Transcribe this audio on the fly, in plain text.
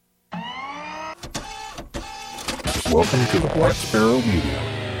Welcome to the Black Sparrow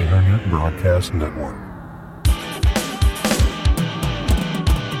Media Internet Broadcast Network.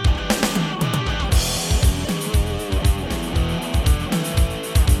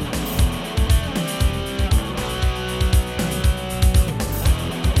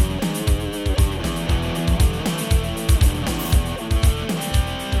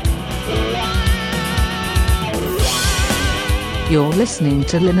 You're listening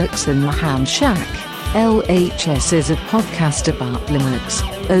to Linux in the Ham Shack. LHS is a podcast about Linux,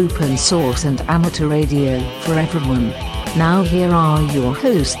 open source and amateur radio for everyone. Now here are your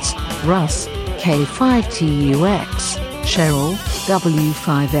hosts, Russ, K5TUX, Cheryl,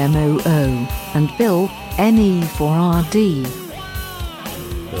 W5MOO, and Bill, NE4RD.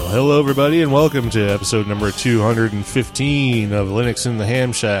 Well, hello everybody and welcome to episode number 215 of Linux in the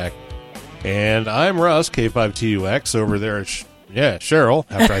Ham Shack. And I'm Russ, K5TUX, over there at Cheryl,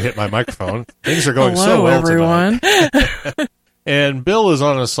 after I hit my microphone. Things are going so well everyone. Tonight. And Bill is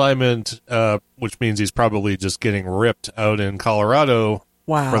on assignment, which means he's probably just getting ripped out in Colorado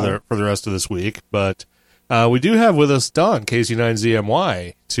for the rest of this week. But we do have with us Don,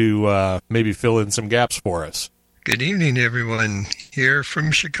 KC9ZMY, to maybe fill in some gaps for us. Good evening, everyone. Here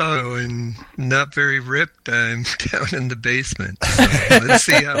from Chicago, and not very ripped. I'm down in the basement. So let's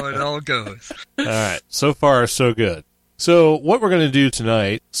see how it all goes. All right. So far, so good. So what we're going to do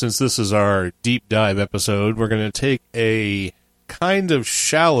tonight, since this is our deep dive episode, we're going to take a kind of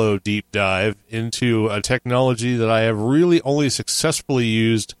shallow deep dive into a technology that I have really only successfully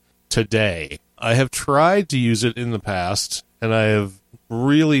used today. I have tried to use it in the past, and I have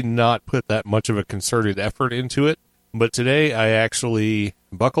really not put that much of a concerted effort into it. But today I actually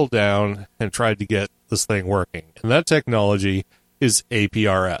buckled down and tried to get this thing working. And that technology is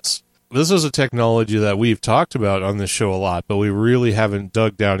APRS. This is a technology that we've talked about on this show a lot, but we really haven't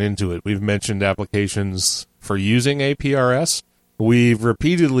dug down into it. We've mentioned applications for using APRS. We've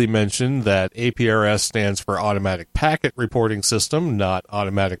repeatedly mentioned that APRS stands for Automatic Packet Reporting System, not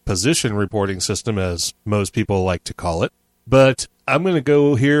Automatic Position Reporting System, as most people like to call it. But I'm going to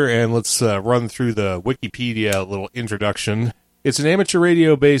go here and let's run through the Wikipedia little introduction. It's an amateur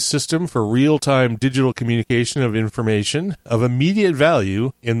radio-based system for real-time digital communication of information of immediate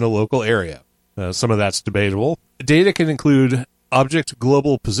value in the local area. Some of that's debatable. Data can include object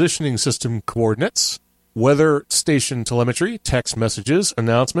global positioning system coordinates, weather station telemetry, text messages,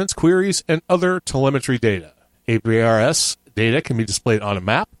 announcements, queries, and other telemetry data. APRS data can be displayed on a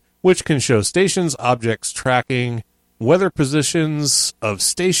map, which can show stations, objects tracking, weather positions of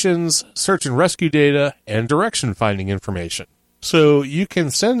stations, search and rescue data, and direction finding information. So you can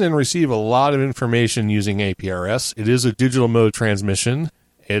send and receive a lot of information using APRS. It is a digital mode transmission.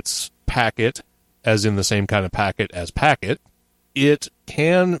 It's packet, as in the same kind of packet as packet. It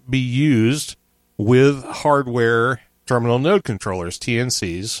can be used with hardware terminal node controllers,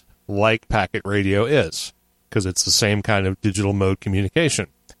 TNCs, like packet radio is, because it's the same kind of digital mode communication.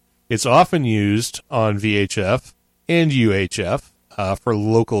 It's often used on VHF and UHF for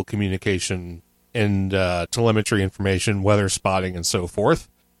local communication and telemetry information, weather spotting, and so forth.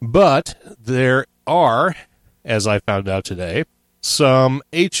 But there are, as I found out today, some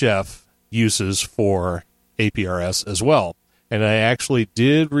HF uses for APRS as well. And I actually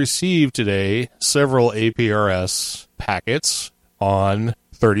did receive today several APRS packets on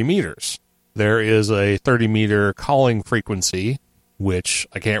 30 meters. There is a 30-meter calling frequency, which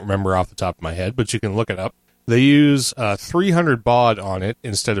I can't remember off the top of my head, but you can look it up. They use 300 baud on it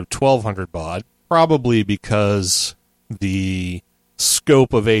instead of 1200 baud. Probably because the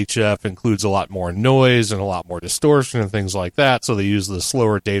scope of HF includes a lot more noise and a lot more distortion and things like that, so they use the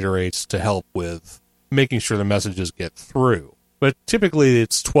slower data rates to help with making sure the messages get through. But typically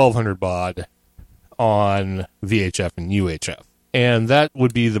it's 1200 baud on VHF and UHF. And that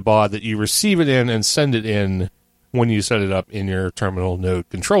would be the baud that you receive it in and send it in when you set it up in your terminal node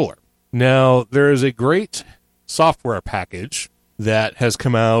controller. Now, there is a great software package that has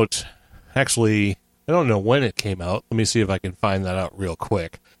come out. Actually, I don't know when it came out. Let me see if I can find that out real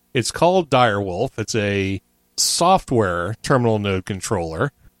quick. It's called Direwolf. It's a software terminal node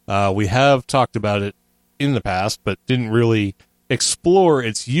controller. We have talked about it in the past, but didn't really explore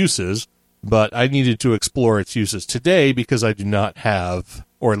its uses. But I needed to explore its uses today because I do not have,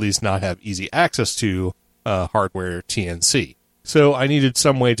 or at least not have easy access to, hardware TNC. So I needed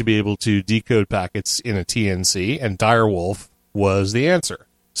some way to be able to decode packets in a TNC, and Direwolf was the answer.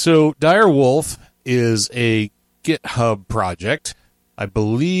 So Direwolf is a GitHub project. I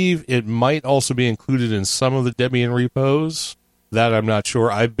believe it might also be included in some of the Debian repos. That I'm not sure.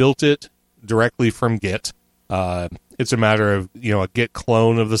 I built it directly from Git. It's a matter of, a Git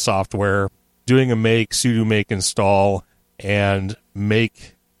clone of the software, doing a make, sudo make install, and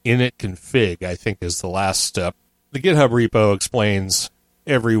make init config, I think, is the last step. The GitHub repo explains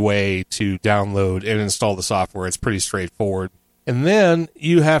every way to download and install the software. It's pretty straightforward. And then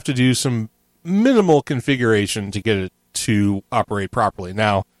you have to do some minimal configuration to get it to operate properly.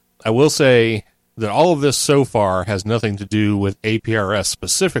 Now, I will say that all of this so far has nothing to do with APRS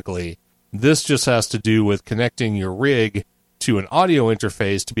specifically. This just has to do with connecting your rig to an audio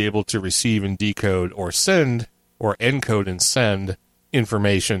interface to be able to receive and decode or send or encode and send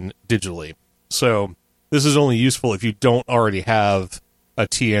information digitally. So this is only useful if you don't already have a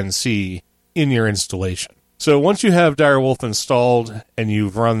TNC in your installation. So once you have Direwolf installed and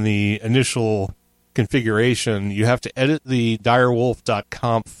you've run the initial configuration, you have to edit the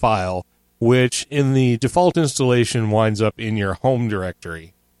direwolf.conf file, which in the default installation winds up in your home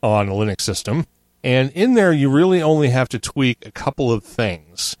directory on a Linux system. And in there, you really only have to tweak a couple of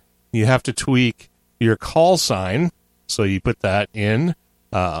things. You have to tweak your call sign, so you put that in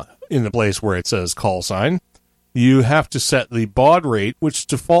the place where it says call sign. You have to set the baud rate, which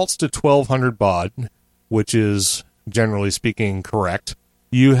defaults to 1200 baud, which is, generally speaking, correct.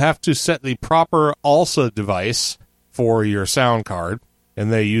 You have to set the proper ALSA device for your sound card,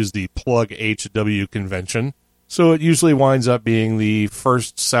 and they use the plug HW convention. So it usually winds up being the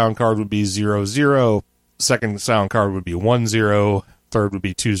first sound card would be 00, second sound card would be 10, third would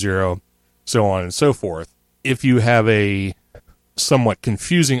be 20, so on and so forth. If you have a somewhat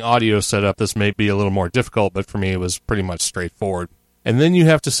confusing audio setup, this may be a little more difficult, but for me it was pretty much straightforward. And then you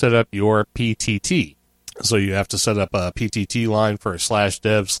have to set up your PTT. So you have to set up a PTT line for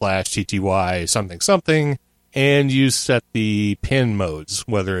 /dev/TTY something, and you set the pin modes,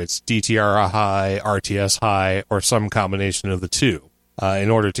 whether it's DTR high, RTS high, or some combination of the two, in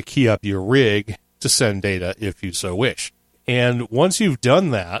order to key up your rig to send data if you so wish. And once you've done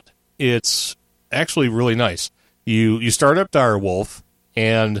that, it's actually really nice. You start up Direwolf,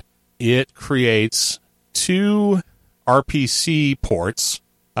 and it creates two RPC ports,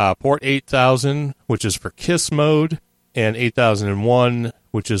 port 8000, which is for KISS mode, and 8001,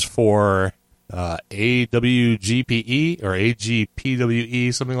 which is for AWGPE or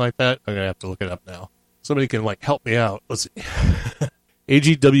AGPWE, something like that. I'm going to have to look it up now. Somebody can help me out. Let's see.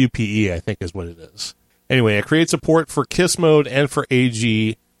 AGWPE, I think, is what it is. Anyway, it creates a port for KISS mode and for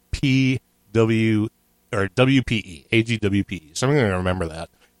AGPW or WPE, AGWPE. So I'm going to remember that.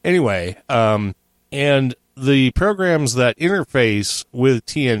 Anyway, and the programs that interface with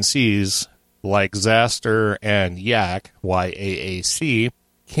TNCs like Zaster and YAC, YAAC,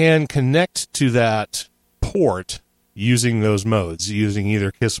 can connect to that port using those modes, using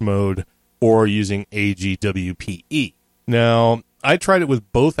either KISS mode or using AGWPE. Now, I tried it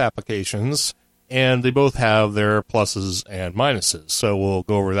with both applications, and they both have their pluses and minuses, so we'll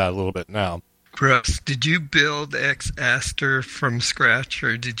go over that a little bit now. Russ, did you build Xaster from scratch,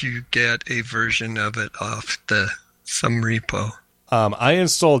 or did you get a version of it off some repo? I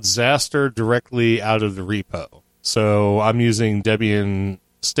installed Zaster directly out of the repo. So I'm using Debian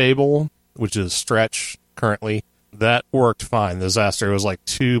Stable, which is Stretch currently. That worked fine. The Zaster was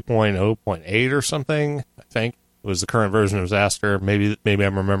 2.0.8 or something, I think. It was the current version of Zaster. Maybe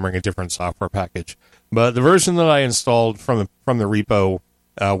I'm remembering a different software package. But the version that I installed from the repo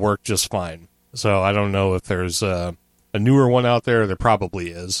worked just fine. So I don't know if there's a newer one out there. There probably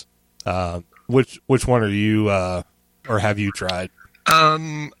is. Which one are you, or have you tried?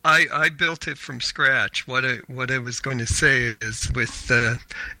 I built it from scratch. What I was going to say is with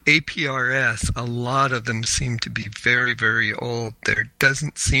APRS, a lot of them seem to be very, very old. There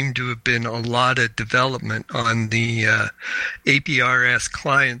doesn't seem to have been a lot of development on the APRS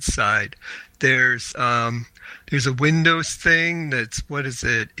client side. There's a Windows thing that's,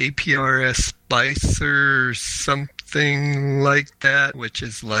 APRS Spicer, something like that, which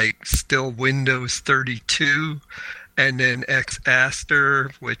is still Windows 32. And then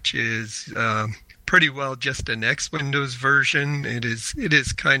Xaster, which is pretty well just an X Windows version. It is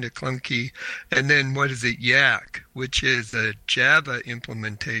kind of clunky. And then YAC, which is a Java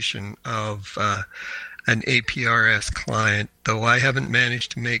implementation of an APRS client, though I haven't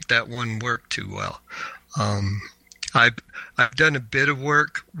managed to make that one work too well. I've done a bit of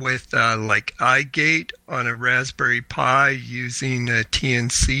work with iGate on a Raspberry Pi using a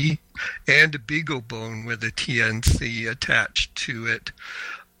TNC and a BeagleBone with a TNC attached to it,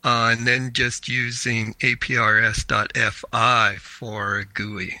 and then just using APRS.FI for a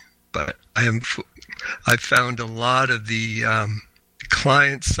GUI. But I've found a lot of the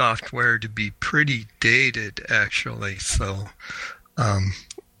client software to be pretty dated, actually. So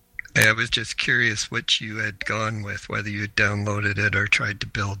I was just curious which you had gone with, whether you had downloaded it or tried to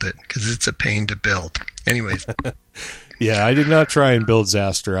build it, because it's a pain to build. Anyways. Yeah, I did not try and build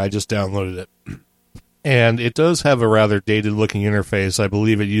Zaster. I just downloaded it. And it does have a rather dated-looking interface. I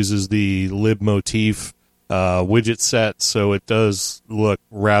believe it uses the libmotif widget set, so it does look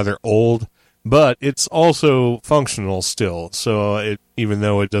rather old. But it's also functional still, so even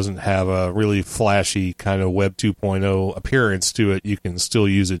though it doesn't have a really flashy kind of Web 2.0 appearance to it, you can still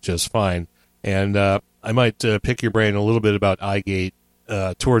use it just fine. And I might pick your brain a little bit about iGate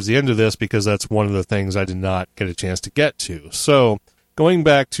towards the end of this, because that's one of the things I did not get a chance to get to. So going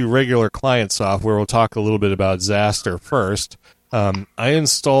back to regular client software, we'll talk a little bit about Zaster first. I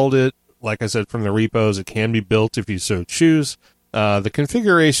installed it, like I said, from the repos. It can be built if you so choose. The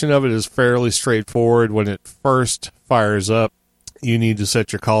configuration of it is fairly straightforward. When it first fires up, you need to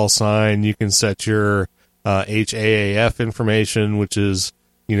set your call sign. You can set your HAAF information, which is,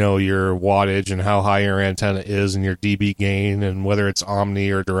 your wattage and how high your antenna is, and your dB gain, and whether it's omni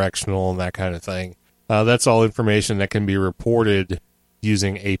or directional and that kind of thing. That's all information that can be reported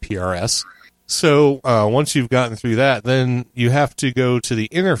using APRS. So once you've gotten through that, then you have to go to the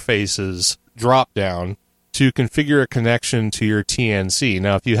interfaces drop-down to configure a connection to your TNC.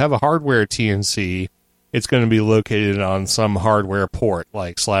 Now, if you have a hardware TNC, it's going to be located on some hardware port,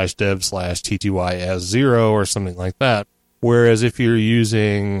 like /dev/TTYS0 or something like that. Whereas if you're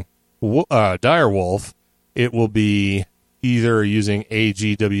using Direwolf, it will be either using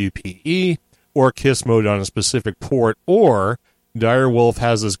AGWPE or KISS mode on a specific port, or Direwolf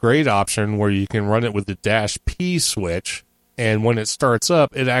has this great option where you can run it with the -P switch, and when it starts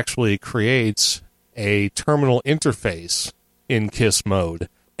up, it actually creates a terminal interface in KISS mode.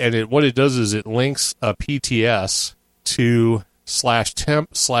 And what it does is it links a PTS to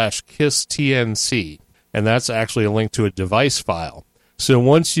 /temp/KISS-TNC. And that's actually a link to a device file. So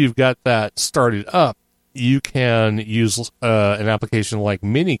once you've got that started up, you can use an application like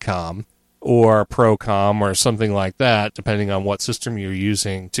Minicom or Procom or something like that, depending on what system you're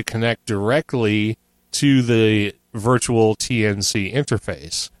using, to connect directly to the virtual TNC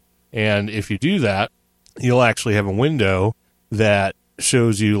interface. And if you do that, you'll actually have a window that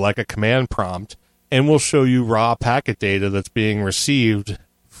shows you like a command prompt and will show you raw packet data that's being received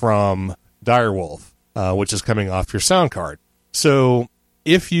from Direwolf, which is coming off your sound card. So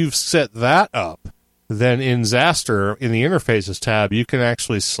if you've set that up, then in Zaster, in the Interfaces tab, you can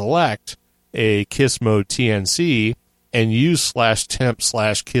actually select a KISS mode TNC and use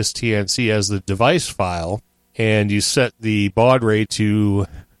 /temp/KISS-TNC as the device file, and you set the baud rate to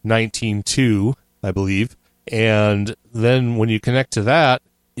 19.2, I believe, and then when you connect to that,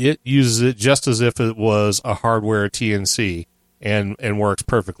 it uses it just as if it was a hardware TNC and works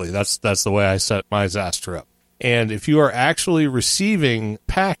perfectly. That's the way I set my Zaster up. And if you are actually receiving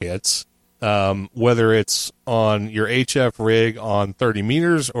packets, whether it's on your HF rig on 30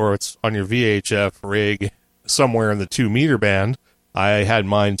 meters or it's on your VHF rig somewhere in the 2 meter band, I had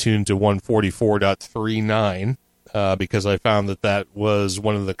mine tuned to 144.39 because I found that was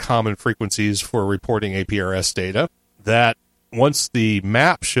one of the common frequencies for reporting APRS data. That once the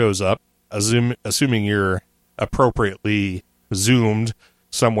map shows up, assuming you're appropriately zoomed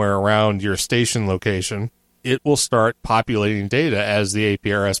somewhere around your station location, it will start populating data as the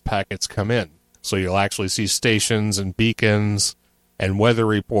APRS packets come in. So you'll actually see stations and beacons and weather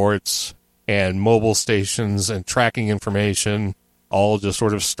reports and mobile stations and tracking information all just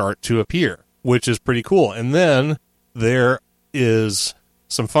sort of start to appear, which is pretty cool. And then there is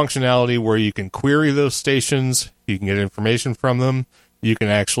some functionality where you can query those stations, you can get information from them, you can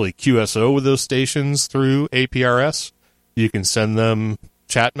actually QSO with those stations through APRS, you can send them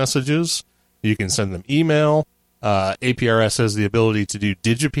chat messages, you can send them email. APRS has the ability to do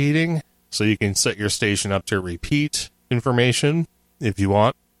digipeating, so you can set your station up to repeat information if you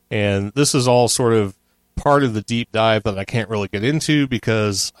want. And this is all sort of part of the deep dive that I can't really get into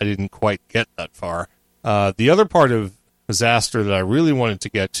because I didn't quite get that far. The other part of Zaster that I really wanted to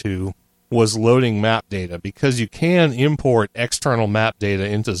get to was loading map data, because you can import external map data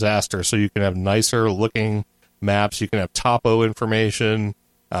into Zaster so you can have nicer looking maps. You can have topo information.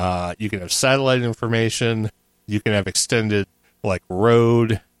 You can have satellite information. You can have extended like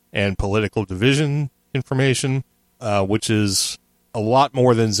road and political division information, which is a lot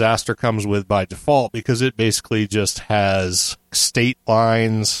more than Zaster comes with by default, because it basically just has state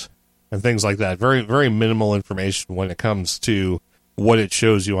lines and things like that. Very, very minimal information when it comes to what it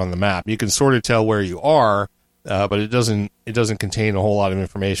shows you on the map. You can sort of tell where you are, but it doesn't contain a whole lot of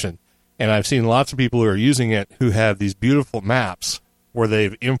information. And I've seen lots of people who are using it who have these beautiful maps where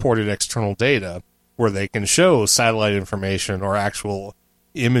they've imported external data where they can show satellite information or actual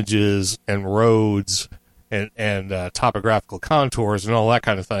images and roads and topographical contours and all that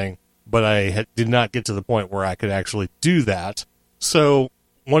kind of thing, but I did not get to the point where I could actually do that. So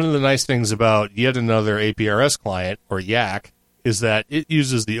one of the nice things about yet another APRS client, or YAC, is that it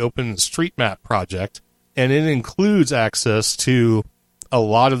uses the OpenStreetMap project, and it includes access to a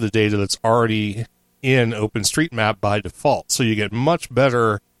lot of the data that's already in OpenStreetMap by default. So you get much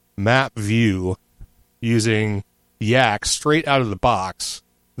better map view using YAC straight out of the box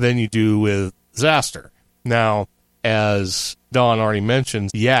than you do with Zaster. Now, as Don already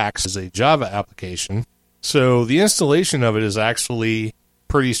mentioned, YAC is a Java application, so the installation of it is actually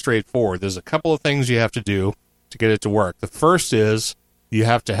pretty straightforward. There's a couple of things you have to do to get it to work. The first is you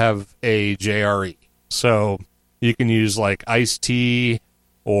have to have a JRE. So you can use like ICE-T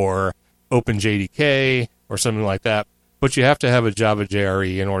or OpenJDK or something like that, but you have to have a Java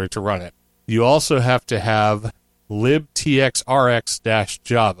JRE in order to run it. You also have to have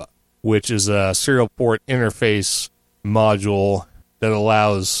libtxrx-java, which is a serial port interface module that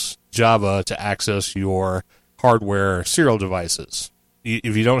allows Java to access your hardware serial devices.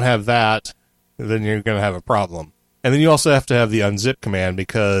 If you don't have that, then you're going to have a problem. And then you also have to have the unzip command,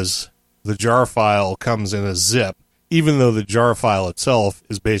 because the jar file comes in a zip, even though the jar file itself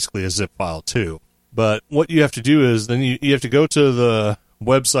is basically a zip file too. But what you have to do is then you have to go to the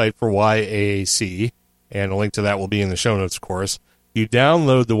website for YAAC, and a link to that will be in the show notes, of course. You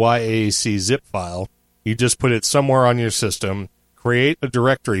download the YAAC zip file, you just put it somewhere on your system, create a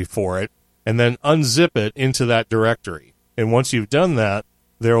directory for it, and then unzip it into that directory. And once you've done that,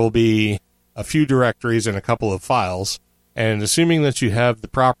 there will be a few directories and a couple of files, and assuming that you have the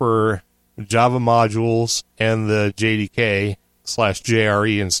proper Java modules and the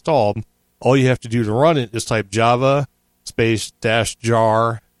JDK/JRE installed, all you have to do to run it is type Java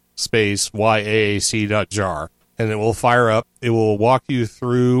 -jar YAAC.jar, and it will fire up. It will walk you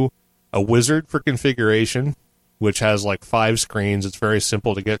through a wizard for configuration, which has like 5 screens. It's very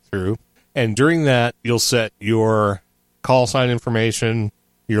simple to get through. And during that, you'll set your call sign information,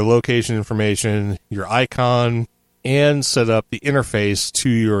 your location information, your icon, and set up the interface to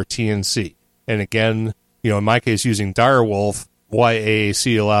your TNC. And again, in my case, using Direwolf,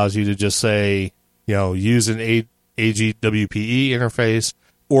 YAAC allows you to just say, use an AGWPE interface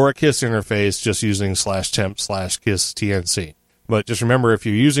or a KISS interface just using /temp/KISS TNC. But just remember, if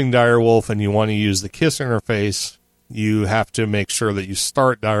you're using Direwolf and you want to use the KISS interface, you have to make sure that you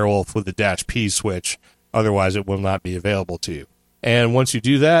start Direwolf with the -P switch. Otherwise, it will not be available to you. And once you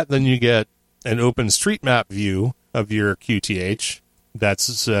do that, then you get an OpenStreetMap view of your QTH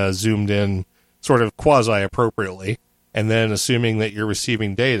that's zoomed in sort of quasi-appropriately. And then assuming that you're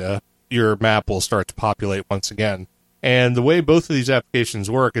receiving data, your map will start to populate once again. And the way both of these applications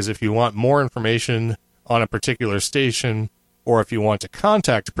work is if you want more information on a particular station, or if you want to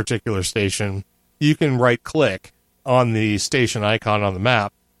contact a particular station, you can right-click on the station icon on the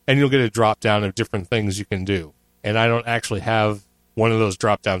map, and you'll get a drop-down of different things you can do. And I don't actually have one of those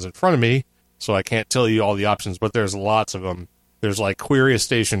drop-downs in front of me, so I can't tell you all the options, but there's lots of them. There's like query a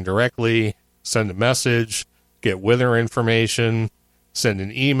station directly, send a message, get wither information, send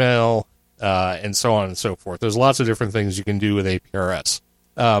an email, and so on and so forth. There's lots of different things you can do with APRS.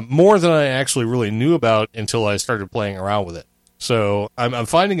 More than I actually really knew about until I started playing around with it. So I'm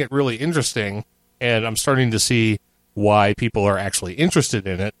finding it really interesting, and I'm starting to see why people are actually interested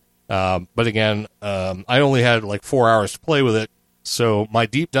in it. But again, I only had like 4 hours to play with it, so my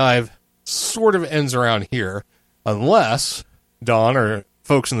deep dive sort of ends around here, unless Don or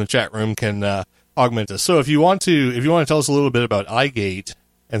folks in the chat room can augment us. So if you want to tell us a little bit about iGate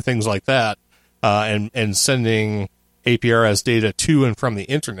and things like that, and sending APRS data to and from the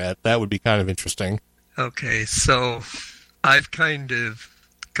internet, that would be kind of interesting. Okay, so I've kind of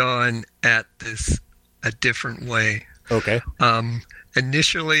gone at this a different way. Okay.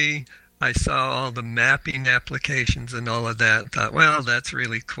 Initially, I saw all the mapping applications and all of that. Thought, well, that's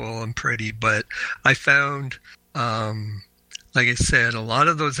really cool and pretty. But I found, like I said, a lot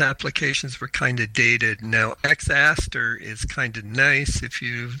of those applications were kind of dated. Now, Xaster is kind of nice if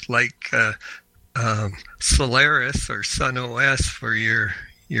you like Solaris or SunOS for your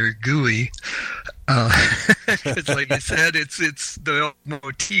GUI. Because like I said, it's the old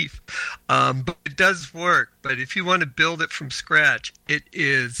motif. But it does work. But if you want to build it from scratch, it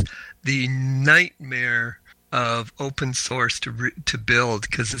is the nightmare of open source to build,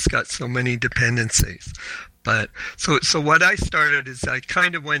 because it's got so many dependencies. But so what I started is I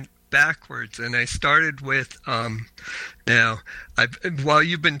kind of went backwards, and I started with now while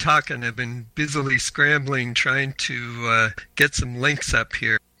you've been talking, I've been busily scrambling trying to get some links up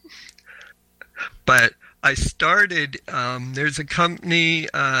here. But I started, there's a company,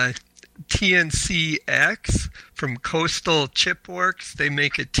 TNCX from Coastal Chipworks. They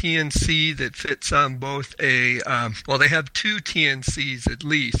make a TNC that fits on both they have two TNCs at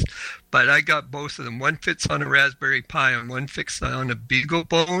least, but I got both of them. One fits on a Raspberry Pi and one fits on a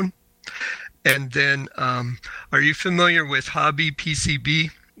BeagleBone. And then, are you familiar with Hobby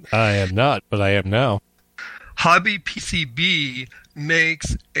PCB? I am not, but I am now. Hobby PCB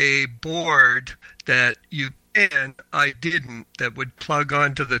makes a board that I didn't, that would plug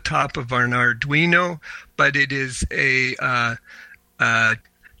onto the top of an Arduino, but it is a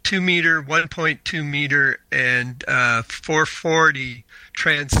 2 meter, 1.2 meter, and 440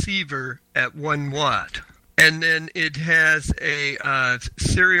 transceiver at 1 watt. And then it has a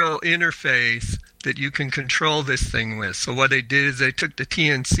serial interface that you can control this thing with. So what I did is I took the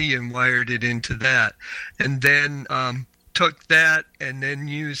TNC and wired it into that, and then took that and then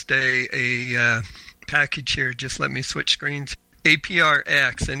used a package here. Just let me switch screens.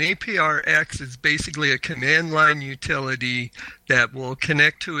 APRX. And APRX is basically a command line utility that will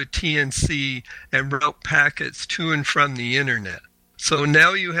connect to a TNC and route packets to and from the internet. So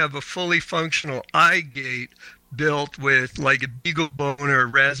now you have a fully functional iGate built with like a BeagleBone or a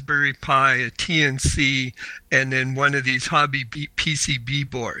Raspberry Pi, a TNC, and then one of these Hobby PCB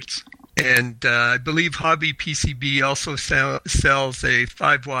boards. And I believe Hobby PCB also sells a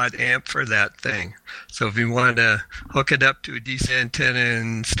 5-watt amp for that thing. So if you want to hook it up to a DC antenna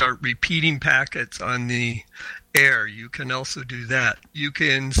and start repeating packets on the air, you can also do that. You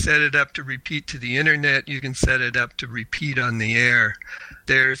can set it up to repeat to the internet. You can set it up to repeat on the air.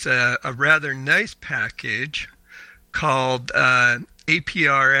 There's a rather nice package called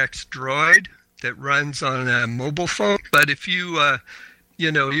APRX Droid that runs on a mobile phone. But if you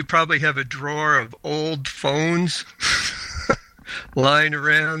you probably have a drawer of old phones lying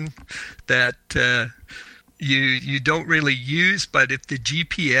around that you don't really use, but if the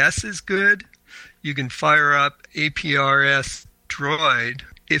GPS is good, you can fire up APRX Droid.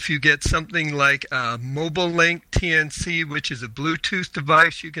 If you get something like a Mobile Link TNC, which is a Bluetooth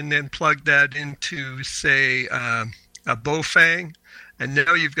device, you can then plug that into, say, a Baofeng, and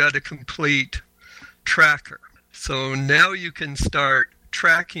now you've got a complete tracker. So now you can start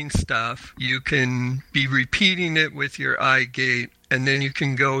tracking stuff. You can be repeating it with your iGate, and then you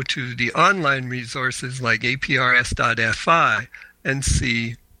can go to the online resources like APRS.fi and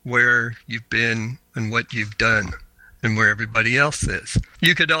see where you've been and what you've done and where everybody else is.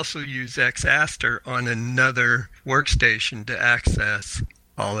 You could also use Xaster on another workstation to access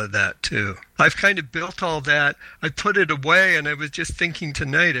all of that too. I've kind of built all that. I put it away, and I was just thinking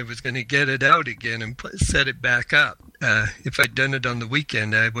tonight I was going to get it out again and set it back up. If I'd done it on the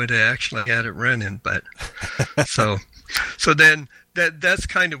weekend, I would have actually had it running. But so then that's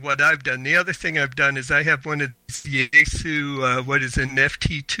kind of what I've done. The other thing I've done is I have one of the Yaesu, what is an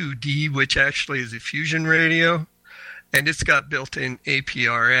FT2D, which actually is a fusion radio, and it's got built-in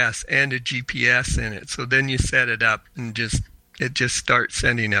APRS and a GPS in it. So then you set it up and it just starts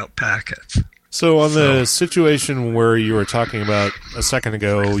sending out packets. So on the situation where you were talking about a second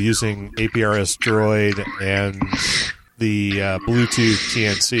ago using APRX Droid and the Bluetooth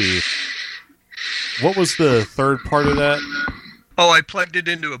TNC, what was the third part of that? Oh, I plugged it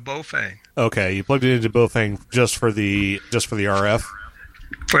into a Baofeng. Okay, you plugged it into Baofeng just for the RF?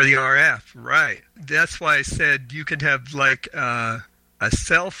 For the RF, right. That's why I said you could have like a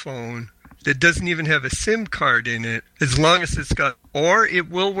cell phone that doesn't even have a SIM card in it, as long as it's got, or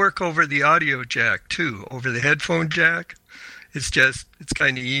it will work over the audio jack too, over the headphone jack. It's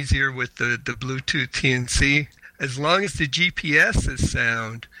kind of easier with the Bluetooth TNC. As long as the GPS is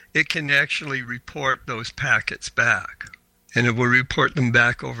sound, it can actually report those packets back, and it will report them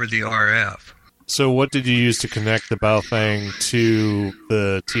back over the RF. So what did you use to connect the Baofeng to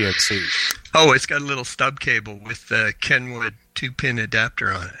the TNC? Oh, it's got a little stub cable with the Kenwood 2-pin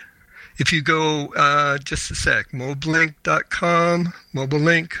adapter on it. If you go, just a sec, mobilink.com,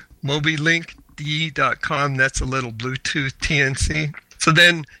 mobilink.com, that's a little Bluetooth TNC. So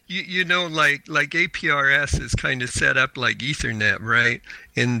then, like APRS is kind of set up like Ethernet, right?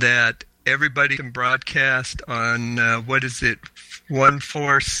 In that everybody can broadcast on,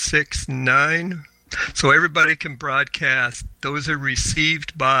 1469? So everybody can broadcast. Those are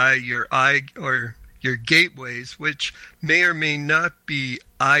received by your your gateways, which may or may not be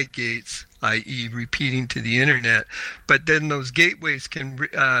iGates, i.e. repeating to the internet, but then those gateways can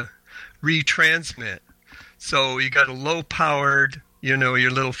retransmit. So you got a low-powered, your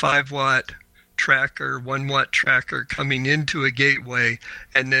little 5-watt tracker, 1-watt tracker coming into a gateway,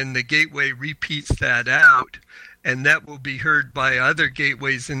 and then the gateway repeats that out, and that will be heard by other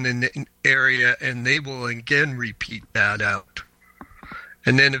gateways in the area, and they will again repeat that out.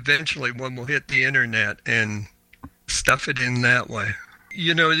 And then eventually one will hit the internet and stuff it in that way.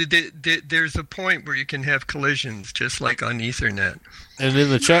 You know, there's a point where you can have collisions, just like on Ethernet. And in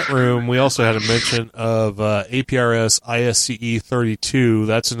the chat room, we also had a mention of APRS ISCE 32.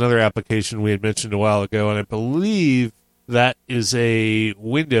 That's another application we had mentioned a while ago, and I believe that is a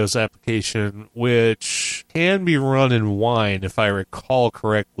Windows application which can be run in Wine, if I recall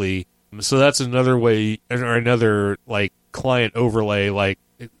correctly. So that's another way, or another like client overlay like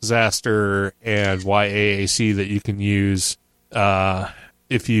Xaster and YAAC that you can use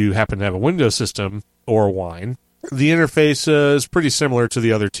if you happen to have a Windows system or Wine. The interface is pretty similar to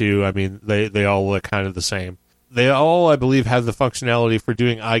the other two. I mean, they all look kind of the same. They all, I believe, have the functionality for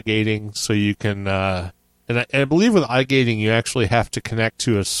doing iGating, so you can... And I believe with iGating, you actually have to connect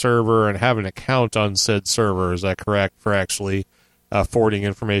to a server and have an account on said server. Is that correct, for actually forwarding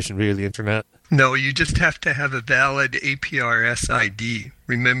information via the internet? No, you just have to have a valid APRS ID.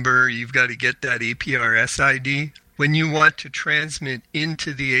 Remember, you've got to get that APRS ID. When you want to transmit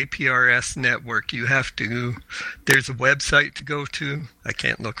into the APRS network, you have to, there's a website to go to. I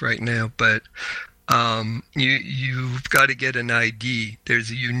can't look right now, but you've got to get an ID.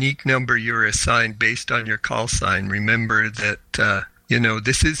 There's a unique number you're assigned based on your call sign. Remember that,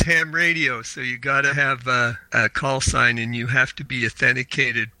 this is ham radio, so you got to have a call sign, and you have to be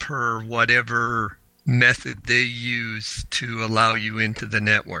authenticated per whatever method they use to allow you into the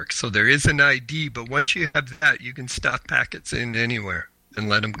network. So there is an ID, but once you have that, you can stuff packets in anywhere and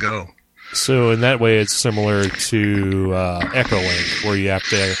let them go. So in that way, it's similar to Echolink, where you have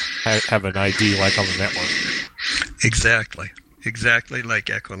to have an ID like on the network. Exactly like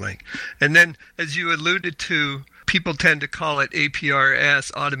Echolink. And then, as you alluded to, people tend to call it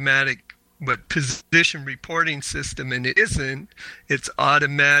APRS, automatic position reporting system, and it isn't. It's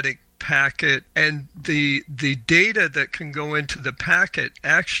automatic packet, and the data that can go into the packet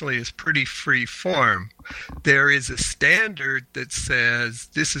actually is pretty free form. There is a standard that says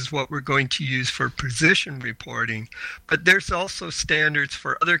this is what we're going to use for position reporting, but there's also standards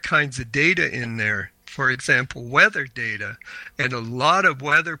for other kinds of data in there. For example, weather data, and a lot of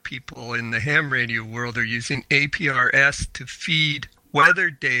weather people in the ham radio world are using APRS to feed weather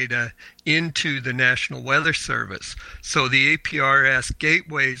data into the National Weather Service. So the APRS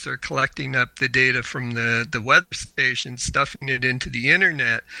gateways are collecting up the data from the weather station, stuffing it into the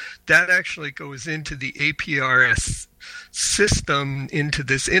internet. That actually goes into the APRS system, into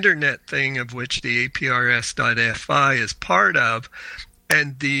this internet thing of which the APRS.FI is part of.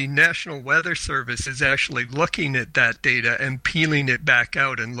 And the National Weather Service is actually looking at that data and peeling it back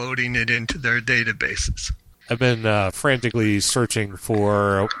out and loading it into their databases. I've been frantically searching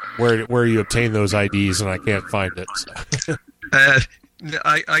for where you obtain those IDs, and I can't find it. So.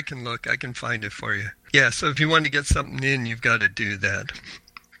 I can look. I can find it for you. Yeah, so if you want to get something in, you've got to do that.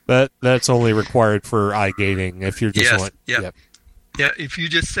 That's only required for iGating. If you're just Yeah, if you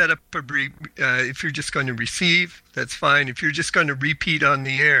just set up if you're just going to receive, that's fine. If you're just going to repeat on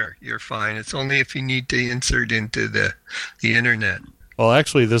the air, you're fine. It's only if you need to insert into the internet. Well,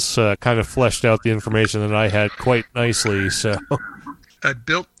 actually, this kind of fleshed out the information that I had quite nicely. So I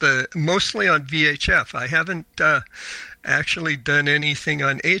built mostly on VHF. I haven't actually done anything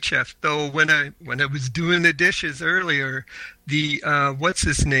on HF, though. When I was doing the dishes earlier, the what's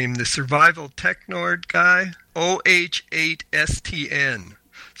his name? The Survival Technord guy, OH8STN,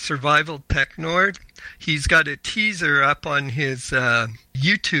 Survival Technord. He's got a teaser up on his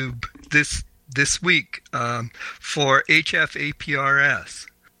YouTube this week for HF APRS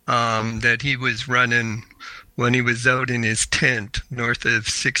that he was running when he was out in his tent north of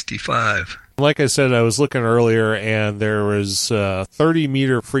 65. Like I said, I was looking earlier, and there was a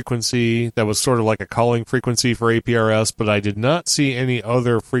 30-meter frequency that was sort of like a calling frequency for APRS, but I did not see any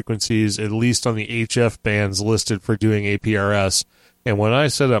other frequencies, at least on the HF bands, listed for doing APRS. And when I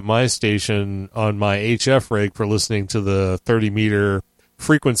set up my station on my HF rig for listening to the 30-meter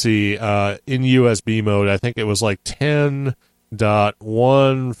frequency in USB mode, I think it was like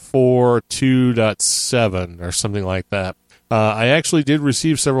 10.142.7 or something like that. I actually did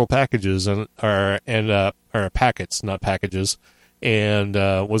receive several packages or packets, not packages, and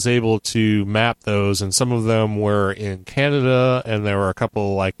was able to map those. And some of them were in Canada, and there were a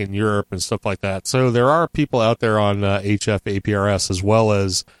couple like in Europe and stuff like that. So there are people out there on HF APRS as well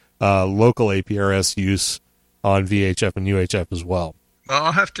as local APRS use on VHF and UHF as well. Well,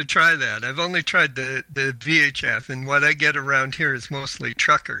 I'll have to try that. I've only tried the VHF, and what I get around here is mostly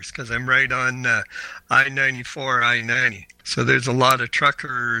truckers because I'm right on I-94, I-90. So there's a lot of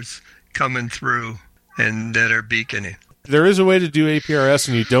truckers coming through, and that are beaconing. There is a way to do APRS,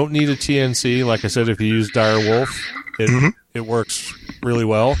 and you don't need a TNC. Like I said, if you use Direwolf, it works really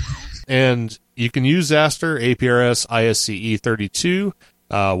well. And you can use Zaster, APRS, ISCE32,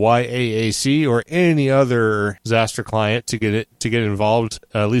 YAAC, or any other Zaster client to get involved,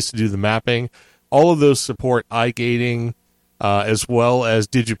 at least to do the mapping. All of those support iGating as well as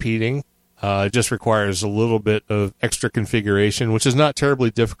digipeating. It just requires a little bit of extra configuration, which is not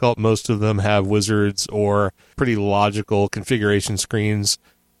terribly difficult. Most of them have wizards or pretty logical configuration screens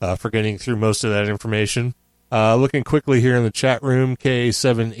for getting through most of that information. Looking quickly here in the chat room,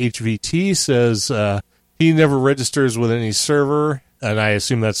 K7HVT says he never registers with any server, and I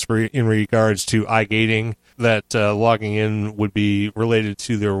assume that's in regards to iGating, that logging in would be related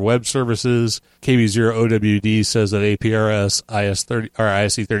to their web services. KB0OWD says that APRS, IS30, or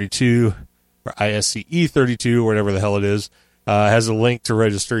ISC32, or ISCE32, or whatever the hell it is, has a link to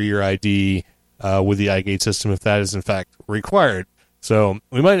register your ID with the iGate system if that is in fact required. So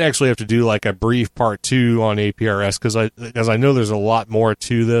we might actually have to do like a brief part 2 on APRS because I know there's a lot more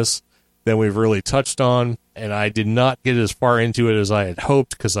to this than we've really touched on, and I did not get as far into it as I had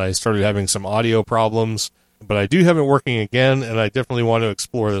hoped because I started having some audio problems. But I do have it working again, and I definitely want to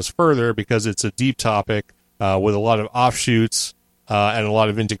explore this further because it's a deep topic with a lot of offshoots and a lot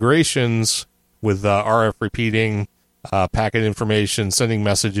of integrations with RF repeating, packet information, sending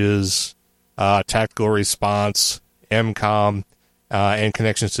messages, tactical response, MCOM, and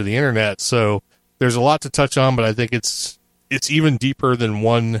connections to the internet. So there's a lot to touch on, but I think it's even deeper than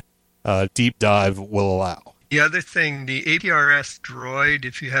one deep dive will allow. The other thing, the APRS Droid,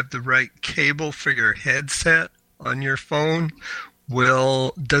 if you have the right cable for your headset on your phone,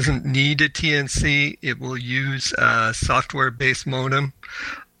 doesn't need a TNC. It will use a software-based modem.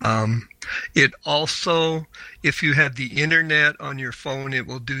 It also, if you have the internet on your phone, it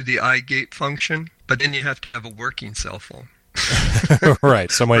will do the iGate function, but then you have to have a working cell phone.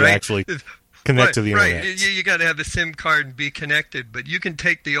 Right, somebody actually connect to the internet. Right, you got to have a SIM card and be connected, but you can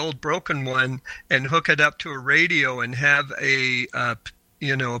take the old broken one and hook it up to a radio and have a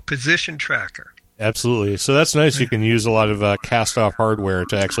position tracker. Absolutely. So that's nice. You can use a lot of cast-off hardware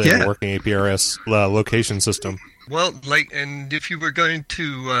to actually have a working APRS location system. Well, and if you were going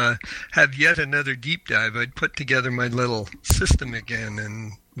to have yet another deep dive, I'd put together my little system again,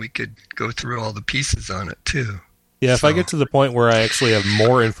 and we could go through all the pieces on it, too. Yeah, if I get to the point where I actually have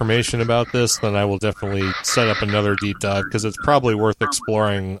more information about this, then I will definitely set up another deep dive, because it's probably worth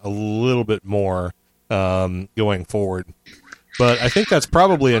exploring a little bit more going forward. But I think that's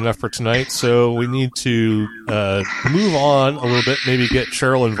probably enough for tonight, so we need to move on a little bit, maybe get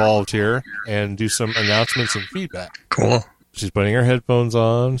Cheryl involved here, and do some announcements and feedback. Cool. She's putting her headphones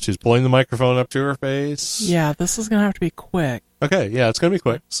on. She's pulling the microphone up to her face. Yeah, this is going to have to be quick. Okay, yeah, it's going to be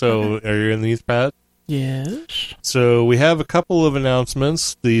quick. So are you in the Etherpad? Yes. So we have a couple of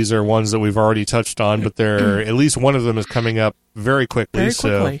announcements. These are ones that we've already touched on, but at least one of them is coming up very quickly. Very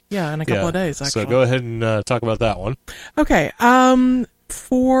quickly, in a couple of days, actually. So go ahead and talk about that one. Okay,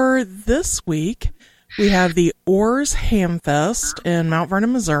 for this week, we have the Oars Hamfest in Mount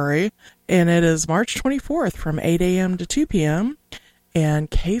Vernon, Missouri, and it is March 24th from 8 a.m. to 2 p.m., and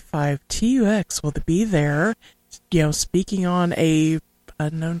K5TUX will be there, speaking on a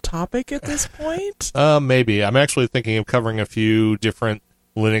unknown topic at this point? Maybe. I'm actually thinking of covering a few different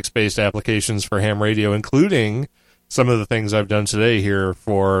Linux-based applications for ham radio, including some of the things I've done today here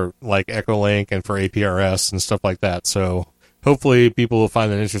for like Echolink and for APRS and stuff like that. So hopefully people will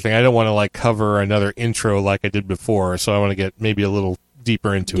find that interesting. I don't want to cover another intro like I did before, so I want to get maybe a little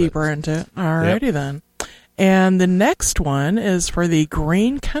deeper into it. Alrighty then. And the next one is for the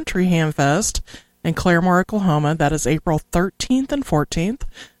Green Country Hamfest in Claremore, Oklahoma. That is April 13th and 14th.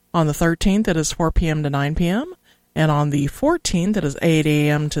 On the 13th, it is 4 p.m. to 9 p.m. And on the 14th, it is 8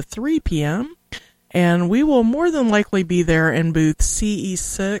 a.m. to 3 p.m. And we will more than likely be there in booth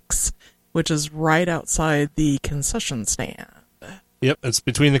CE6, which is right outside the concession stand. Yep, it's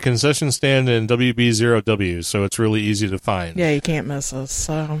between the concession stand and WB0W, so it's really easy to find. Yeah, you can't miss us,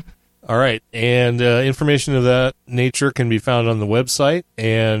 so... All right, and information of that nature can be found on the website,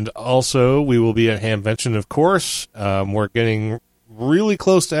 and also we will be at Hamvention, of course. We're getting really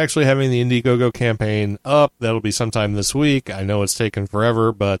close to actually having the Indiegogo campaign up. That'll be sometime this week. I know it's taken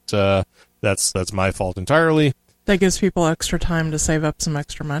forever, but that's my fault entirely. That gives people extra time to save up some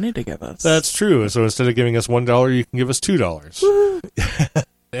extra money to give us. That's true. So instead of giving us $1, you can give us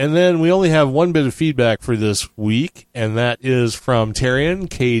 $2. And then we only have one bit of feedback for this week, and that is from Terrian,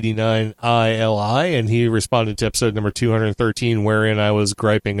 K89ILI, and he responded to episode number 213, wherein I was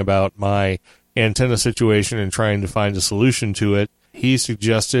griping about my antenna situation and trying to find a solution to it. he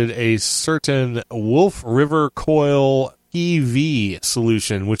suggested a certain Wolf River Coil PV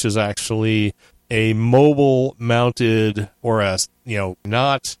solution, which is actually a mobile mounted, or a,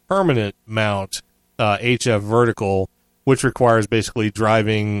 not permanent mount HF vertical, which requires basically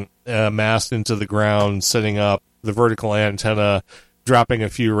driving a mast into the ground, setting up the vertical antenna, dropping a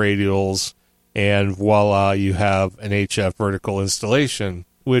few radials, and voila, you have an HF vertical installation,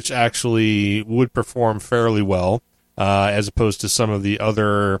 which actually would perform fairly well, as opposed to some of the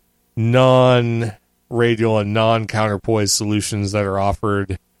other non-radial and non-counterpoise solutions that are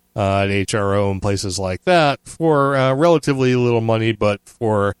offered at HRO and places like that for relatively little money, but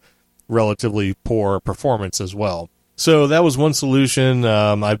for relatively poor performance as well. So that was one solution.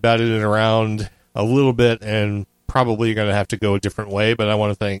 I batted it around a little bit and probably going to have to go a different way, but I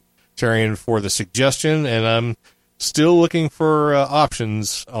want to thank Tarian for the suggestion, and I'm still looking for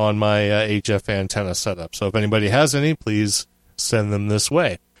options on my HF antenna setup. So if anybody has any, please send them this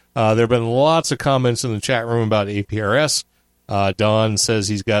way. There have been lots of comments in the chat room about APRS. Don says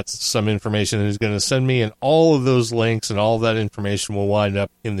he's got some information that he's going to send me, and all of those links and all of that information will wind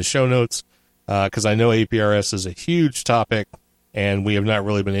up in the show notes, because I know APRS is a huge topic, and we have not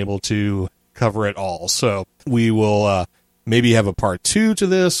really been able to cover it all. So we will maybe have a part 2 to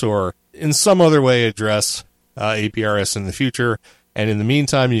this, or in some other way address APRS in the future. And in the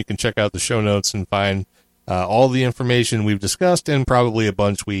meantime, you can check out the show notes and find all the information we've discussed, and probably a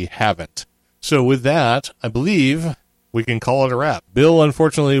bunch we haven't. So with that, I believe we can call it a wrap. Bill,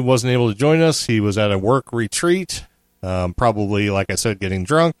 unfortunately, wasn't able to join us. He was at a work retreat, probably, like I said, getting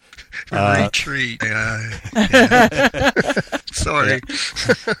drunk. Retreat. Sorry.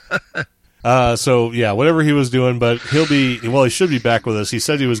 So, yeah, whatever he was doing, but he should be back with us. He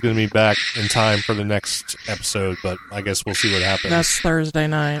said he was going to be back in time for the next episode, but I guess we'll see what happens. That's Thursday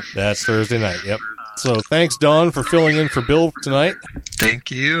night. That's Thursday night, yep. So thanks, Don, for filling in for Bill tonight.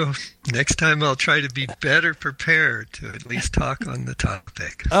 Thank you. Next time I'll try to be better prepared to at least talk on the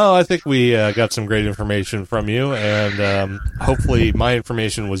topic. Oh, I think we got some great information from you, and hopefully my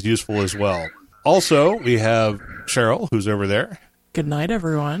information was useful as well. Also, we have Cheryl, who's over there. Good night,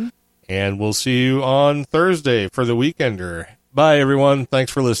 everyone. And we'll see you on Thursday for the Weekender. Bye, everyone.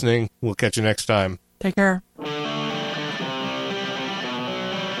 Thanks for listening. We'll catch you next time. Take care.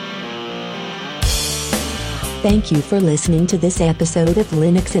 Thank you for listening to this episode of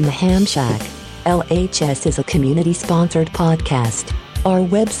Linux in the Ham Shack. LHS is a community-sponsored podcast. Our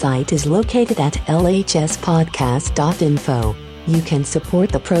website is located at lhspodcast.info. You can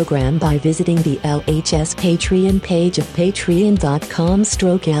support the program by visiting the LHS Patreon page of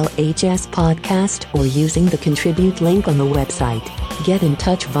patreon.com/LHS podcast, or using the contribute link on the website. Get in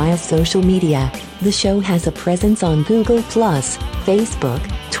touch via social media. The show has a presence on Google+, Facebook,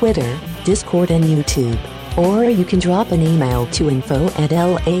 Twitter, Discord, and YouTube. Or you can drop an email to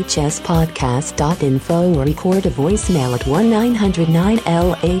info@lhspodcast.info, or record a voicemail at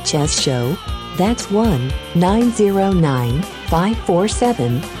 1-900-9-LHS-SHOW. That's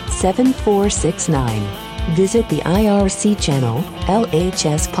 1-909-547-7469. Visit the IRC channel,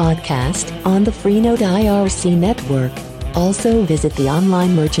 LHS Podcast, on the Freenode IRC network. Also visit the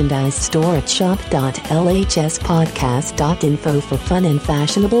online merchandise store at shop.lhspodcast.info for fun and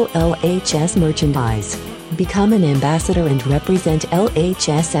fashionable LHS merchandise. Become an ambassador and represent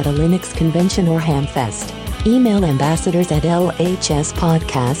LHS at a Linux convention or Hamfest. Email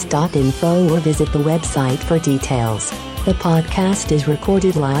ambassadors@lhspodcast.info or visit the website for details. The podcast is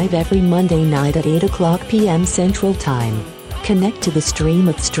recorded live every Monday night at 8:00 p.m. Central Time. Connect to the stream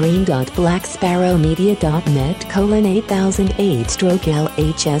at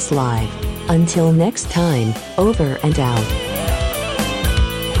stream.blacksparrowmedia.net:8008/LHS Live. Until next time, over and out.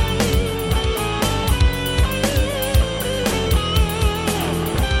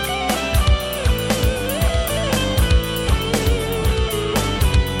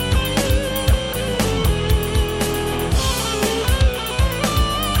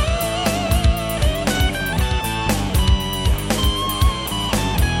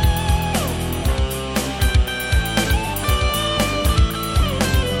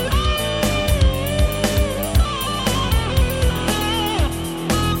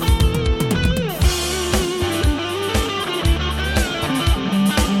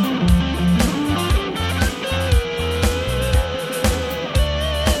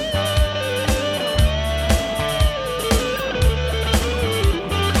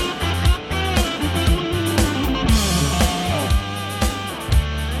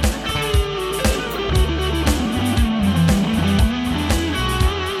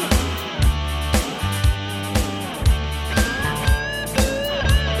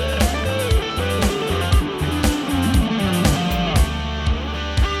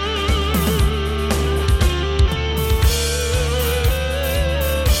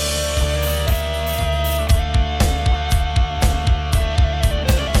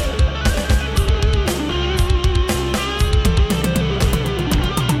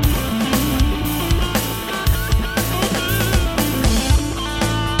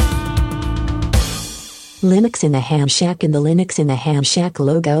 Linux in the Ham Shack and the Linux in the Ham Shack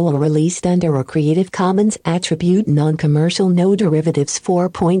logo are released under a Creative Commons Attribute Non-Commercial No Derivatives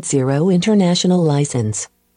 4.0 International License.